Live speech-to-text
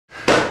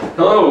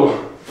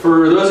Hello.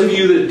 For those of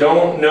you that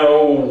don't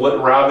know what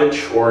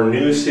Ravitch or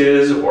Nuss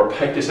is, or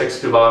Pectus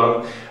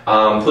Excavatum,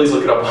 please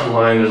look it up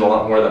online. There's a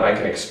lot more that I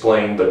can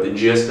explain, but the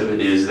gist of it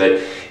is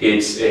that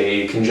it's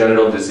a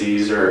congenital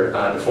disease or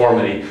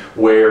deformity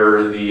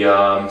where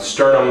the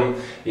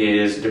sternum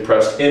is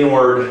depressed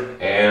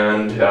inward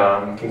and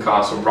can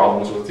cause some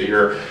problems with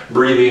your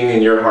breathing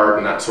and your heart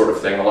and that sort of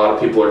thing. A lot of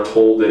people are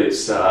told that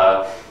it's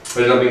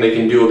there's nothing they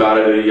can do about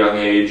it at a young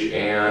age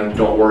and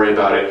don't worry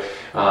about it.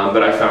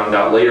 But I found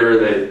out later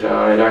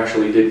that it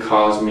actually did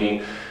cause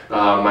me,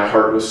 my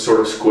heart was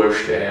sort of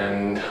squished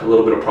and a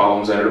little bit of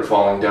problems. I ended up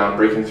falling down,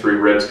 breaking 3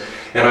 ribs.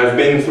 And I've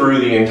been through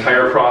the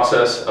entire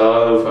process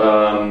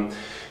of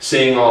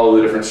seeing all of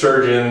the different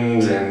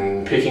surgeons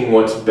and picking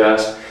what's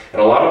best.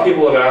 And a lot of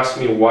people have asked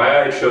me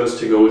why I chose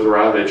to go with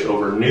Ravitch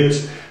over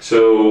Nuss.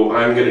 So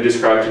I'm going to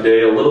describe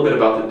today a little bit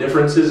about the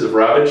differences of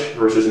Ravitch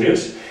versus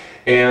Nuss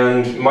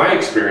and my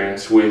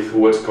experience with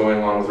what's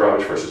going on with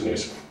Ravitch versus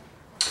Nuss.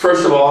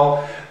 First of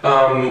all,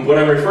 what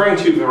I'm referring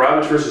to, the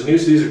Ravitch versus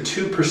Nuss, these are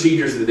 2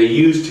 procedures that they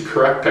use to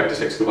correct Pectus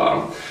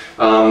Excavatum.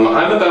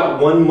 I'm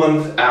about 1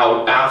 month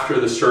out after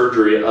the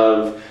surgery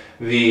of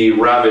the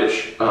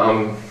Ravitch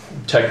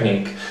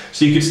technique.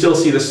 So you can still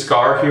see the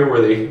scar here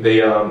where they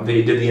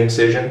did the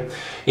incision.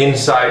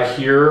 Inside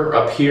here,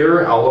 up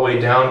here, all the way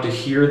down to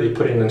here, they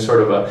put in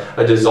sort of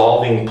a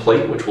dissolving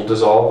plate which will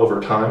dissolve over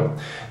time.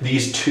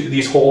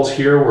 These holes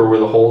here were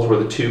the holes were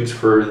the tubes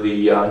for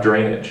the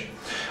drainage.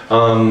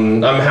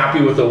 I'm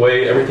happy with the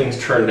way everything's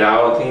turned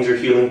out. Things are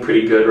healing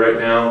pretty good right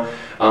now.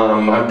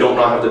 I don't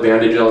not have the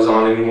bandages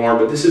on anymore,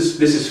 but this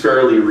is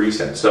fairly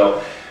recent.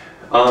 So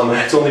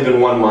it's only been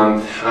 1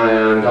 month,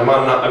 and I'm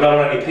not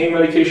on any pain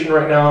medication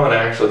right now, and I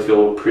actually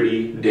feel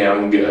pretty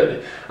damn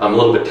good. I'm a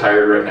little bit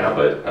tired right now,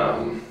 but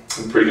I'm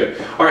pretty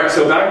good. All right,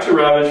 so back to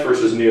Ravitch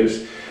versus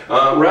Nuss.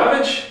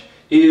 Ravitch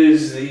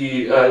is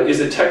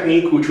a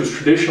technique which was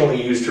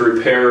traditionally used to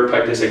repair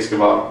Pectus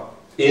Excavatum.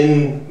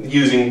 In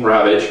using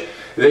Ravitch,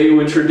 they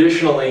would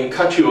traditionally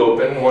cut you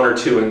open, 1 or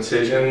 2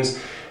 incisions,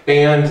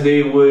 and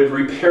they would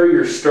repair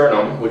your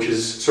sternum, which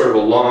is sort of a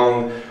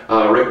long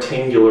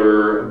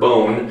rectangular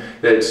bone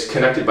that's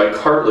connected by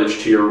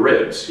cartilage to your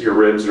ribs. Your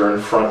ribs are in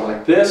front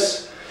like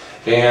this,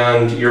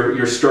 and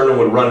your sternum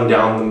would run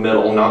down the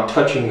middle, not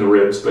touching the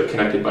ribs, but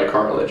connected by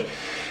cartilage.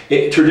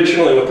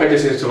 Traditionally, with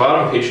Pectus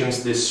Excavatum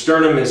patients, the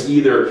sternum is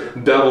either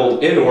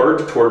beveled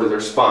inward toward their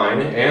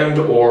spine, and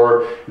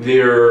or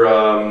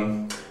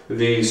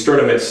the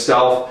sternum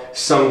itself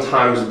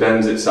sometimes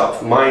bends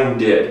itself. Mine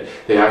did.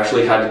 They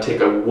actually had to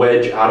take a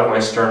wedge out of my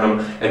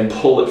sternum and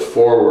pull it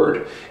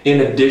forward,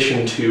 in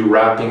addition to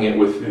wrapping it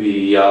with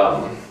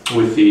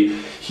the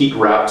heat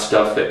wrap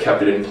stuff that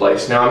kept it in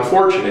place. Now, I'm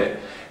fortunate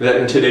that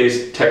in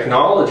today's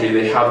technology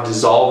they have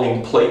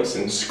dissolving plates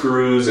and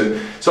screws, and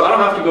so I don't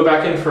have to go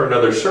back in for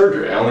another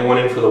surgery. I only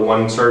went in for the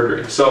 1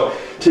 surgery. So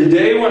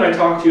today when I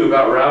talk to you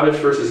about Ravitch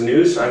versus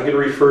Nuss, I'm going to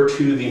refer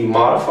to the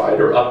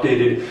modified or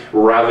updated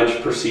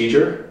Ravitch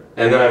procedure,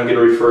 and then I'm going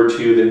to refer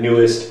to the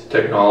newest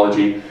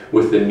technology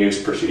with the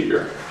Nuss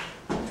procedure.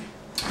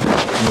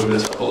 Move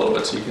this up a little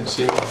bit so you can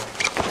see a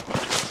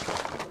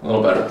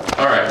little better.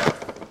 All right,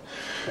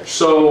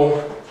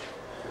 so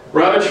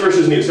Ravitch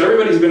versus Nuss.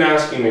 Everybody's been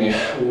asking me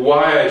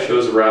why I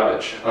chose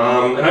Ravitch,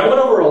 and I went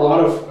over a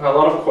lot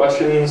of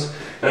questions,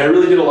 and I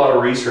really did a lot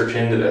of research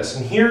into this.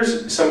 And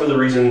here's some of the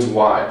reasons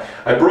why.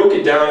 I broke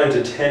it down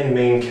into 10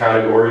 main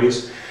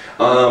categories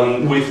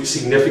with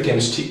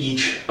significance to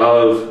each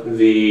of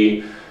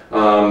the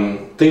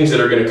things that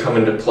are going to come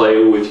into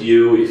play with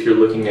you if you're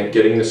looking at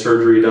getting the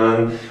surgery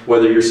done,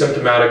 whether you're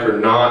symptomatic or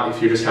not,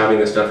 if you're just having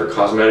this done for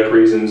cosmetic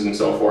reasons and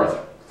so forth.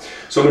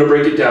 So I'm going to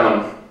break it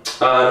down.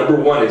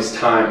 Number 1 is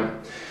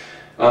time.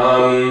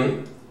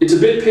 It's a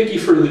bit picky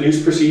for the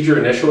Nuss procedure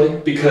initially,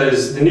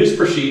 because the Nuss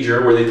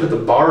procedure, where they put the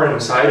bar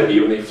inside of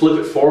you and they flip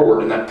it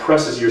forward and that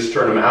presses your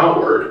sternum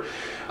outward,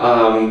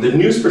 the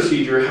Nuss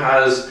procedure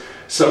has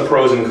some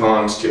pros and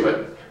cons to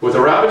it. With the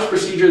Ravitch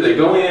procedure, they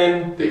go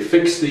in, they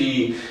fix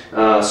the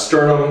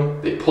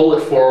sternum, they pull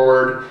it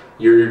forward,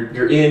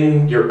 you're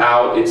in, you're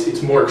out.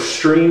 It's more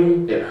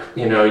extreme.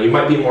 You know, you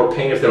might be in more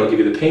pain if they don't give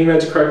you the pain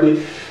meds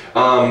correctly.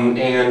 And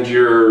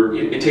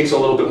it takes a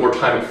little bit more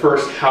time at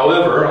first.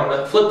 However, on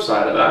the flip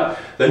side of that,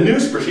 the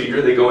Nuss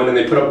procedure, they go in and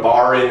they put a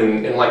bar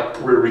in, and like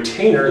a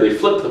retainer, they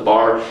flip the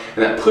bar, and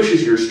that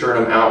pushes your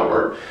sternum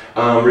outward.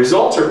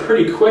 Results are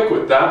pretty quick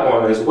with that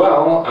one as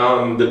well.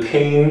 The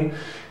pain,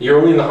 you're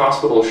only in the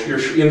hospital, you're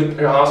in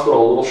the hospital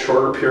a little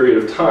shorter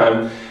period of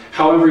time.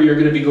 However, you're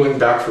going to be going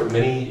back for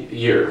many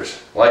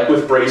years. Like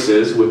with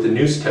braces, with the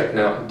Nuss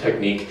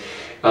technique,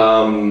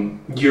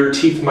 your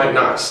teeth might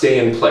not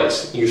stay in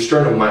place. Your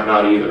sternum might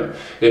not either.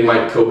 It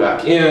might go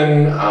back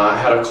in. I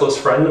had a close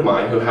friend of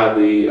mine who had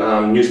the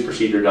Nuss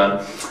procedure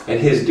done, and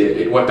his did.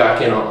 It went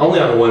back in only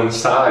on 1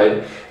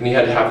 side, and he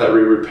had to have that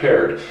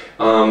re-repaired.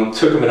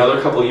 Took him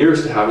another couple of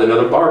years to have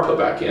another bar put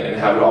back in and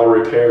have it all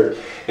repaired,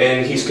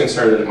 and he's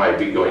concerned that it might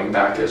be going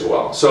back as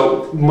well.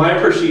 So my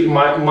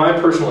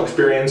personal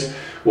experience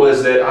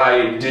was that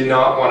I did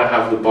not want to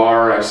have the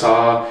bar. I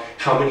saw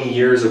how many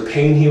years of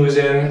pain he was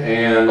in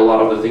and a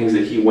lot of the things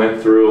that he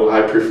went through.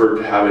 I preferred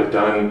to have it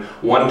done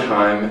one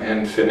time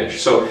and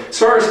finish. So as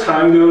far as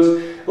time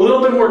goes, a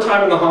little bit more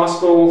time in the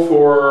hospital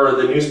for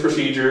the Nuss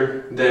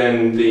procedure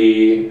than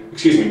a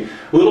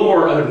little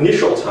more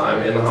initial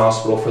time in the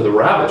hospital for the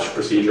Ravitch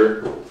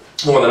procedure,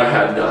 the one that I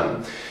had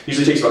done.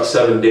 Usually takes about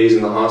 7 days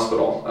in the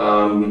hospital.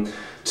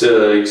 It's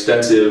an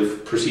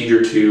extensive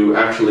procedure to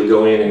actually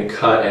go in and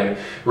cut and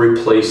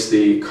replace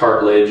the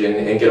cartilage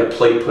and get a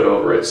plate put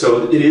over it.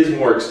 So it is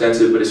more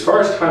extensive, but as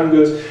far as time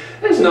goes,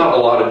 there's not a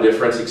lot of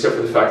difference except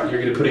for the fact that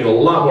you're going to be putting a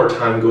lot more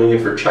time going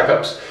in for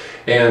checkups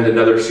and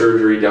another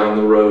surgery down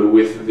the road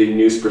with the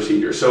Nuss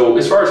procedure. So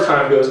as far as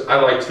time goes, I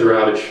liked the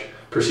Ravitch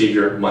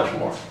procedure much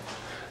more.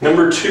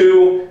 Number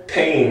 2,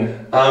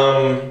 pain.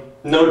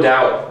 No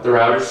doubt the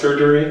Ravitch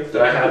surgery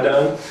that I had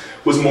done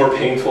was more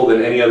painful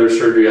than any other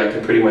surgery I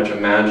can pretty much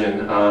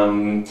imagine.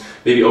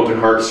 Maybe open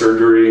heart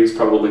surgery is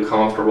probably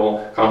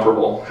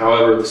comparable.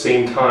 However, at the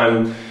same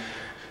time,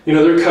 you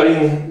know, they're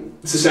cutting,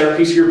 it's the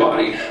centerpiece of your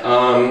body.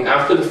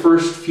 After the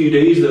first few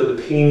days though,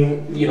 the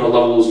pain, you know,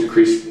 levels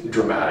decreased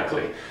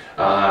dramatically.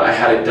 I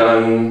had it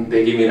done,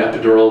 they gave me an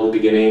epidural at the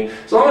beginning.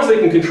 As long as they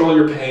can control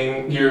your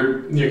pain,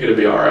 you're gonna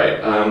be all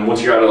right.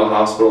 Once you're out of the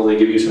hospital, they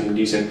give you some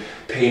decent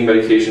pain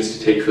medications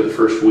to take for the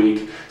first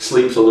week.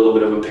 Sleep's a little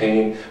bit of a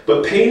pain,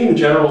 but pain in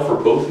general for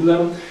both of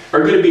them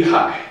are gonna be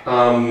high.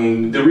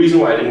 The reason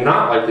why I did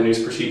not like the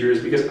Nuss procedure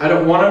is because I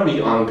don't wanna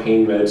be on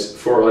pain meds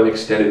for an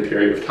extended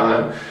period of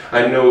time.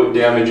 I know what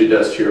damage it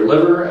does to your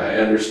liver. I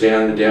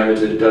understand the damage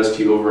that it does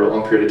to you over a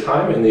long period of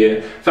time and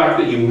the fact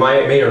that you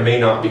may or may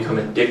not become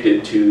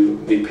addicted to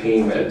the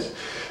pain meds.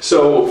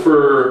 So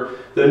for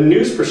the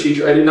Nuss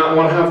procedure, I did not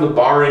want to have the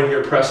bar in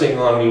here pressing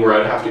on me where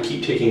I'd have to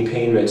keep taking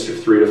pain meds for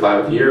 3 to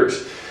 5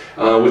 years.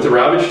 With the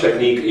Ravitch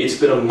technique, it's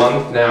been a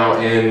month now,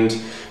 and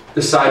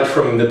aside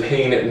from the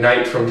pain at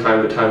night from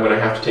time to time when I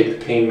have to take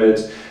the pain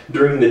meds,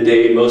 during the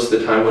day, most of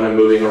the time when I'm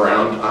moving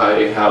around,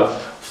 I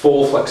have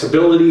full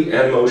flexibility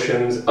and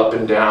motions up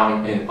and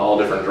down in all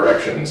different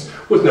directions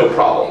with no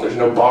problem. There's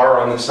no bar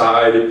on the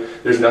side,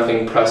 there's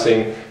nothing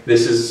pressing.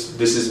 This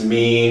is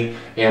me,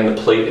 and the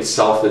plate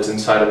itself that's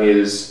inside of me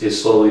is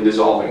slowly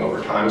dissolving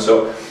over time.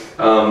 So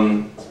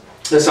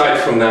aside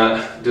from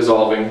that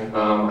dissolving,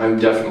 I'm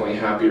definitely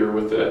happier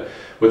with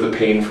the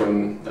pain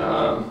from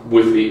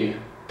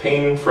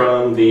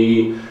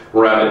the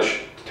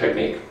Ravitch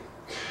technique.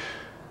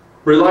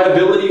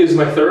 Reliability is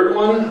my third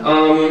one.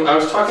 I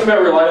was talking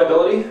about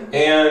reliability,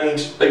 and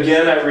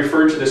again, I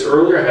referred to this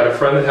earlier. I had a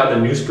friend that had the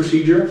Nuss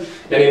procedure,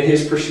 and in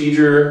his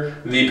procedure,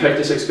 the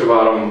Pectus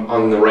Excavatum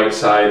on the right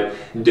side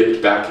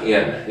dipped back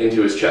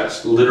into his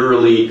chest.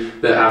 Literally,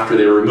 after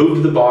they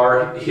removed the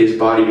bar, his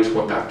body just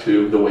went back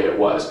to the way it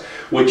was,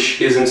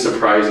 which isn't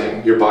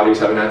surprising. Your bodies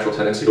have a natural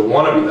tendency to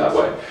want to be that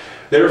way.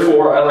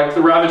 Therefore, I like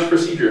the Ravitch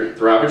procedure.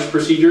 The Ravitch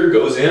procedure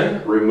goes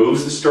in,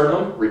 removes the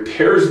sternum,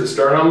 repairs the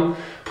sternum,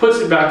 puts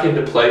it back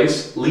into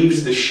place,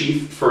 leaves the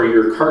sheath for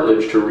your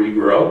cartilage to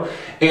regrow,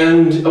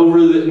 and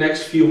over the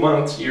next few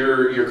months,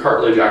 your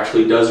cartilage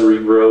actually does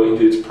regrow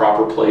into its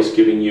proper place,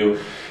 giving you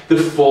the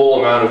full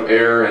amount of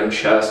air and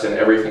chest and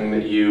everything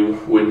that you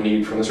would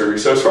need from the surgery.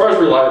 So as far as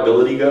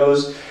reliability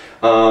goes,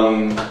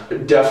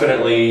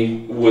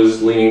 definitely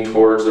was leaning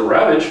towards the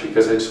Ravitch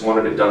because I just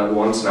wanted it done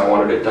once and I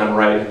wanted it done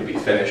right and to be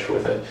finished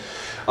with it.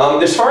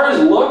 As far as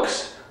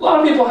looks, a lot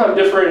of people have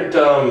different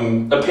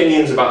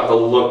opinions about the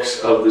looks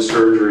of the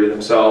surgery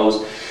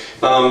themselves.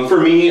 For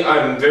me,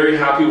 I'm very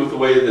happy with the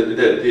way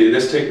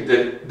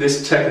that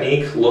this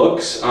technique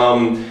looks.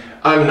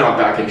 I'm not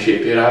back in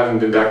shape yet. I haven't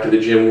been back to the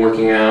gym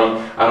working out.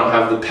 I don't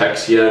have the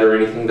pecs yet or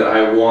anything that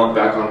I want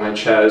back on my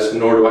chest,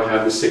 nor do I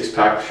have the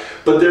six-pack.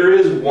 But there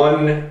is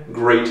one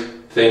great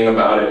thing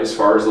about it as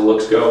far as the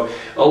looks go.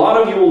 A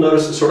lot of you will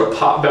notice the sort of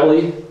pot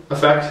belly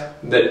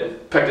effect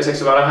that Pectus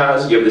Excavatum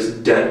has. You have this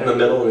dent in the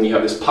middle and you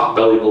have this pot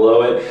belly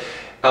below it.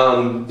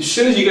 As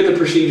soon as you get the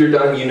procedure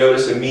done, you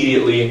notice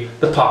immediately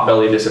the pot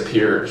belly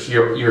disappears.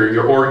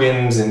 Your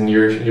organs and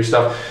your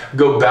stuff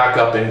go back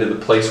up into the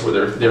place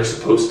where they're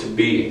supposed to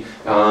be.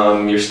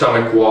 Your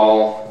stomach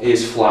wall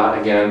is flat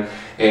again,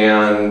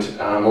 and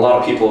a lot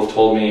of people have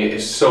told me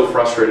it's so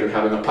frustrating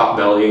having a pot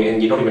belly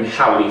and you don't even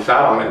have any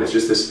fat on it. It's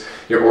just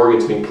your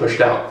organs being pushed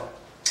out.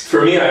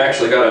 For me, I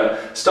actually got a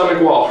stomach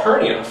wall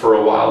hernia for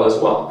a while as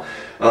well.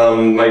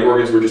 My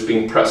organs were just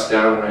being pressed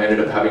down and I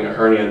ended up having a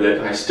hernia that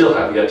I still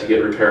have yet to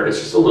get repaired. It's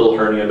just a little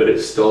hernia, but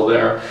it's still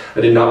there.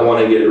 I did not want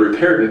to get it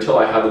repaired until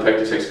I had the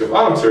Pectus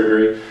Excavatum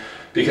surgery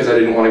because I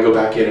didn't want to go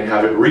back in and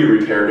have it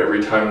re-repaired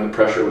every time the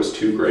pressure was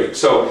too great.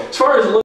 So as far as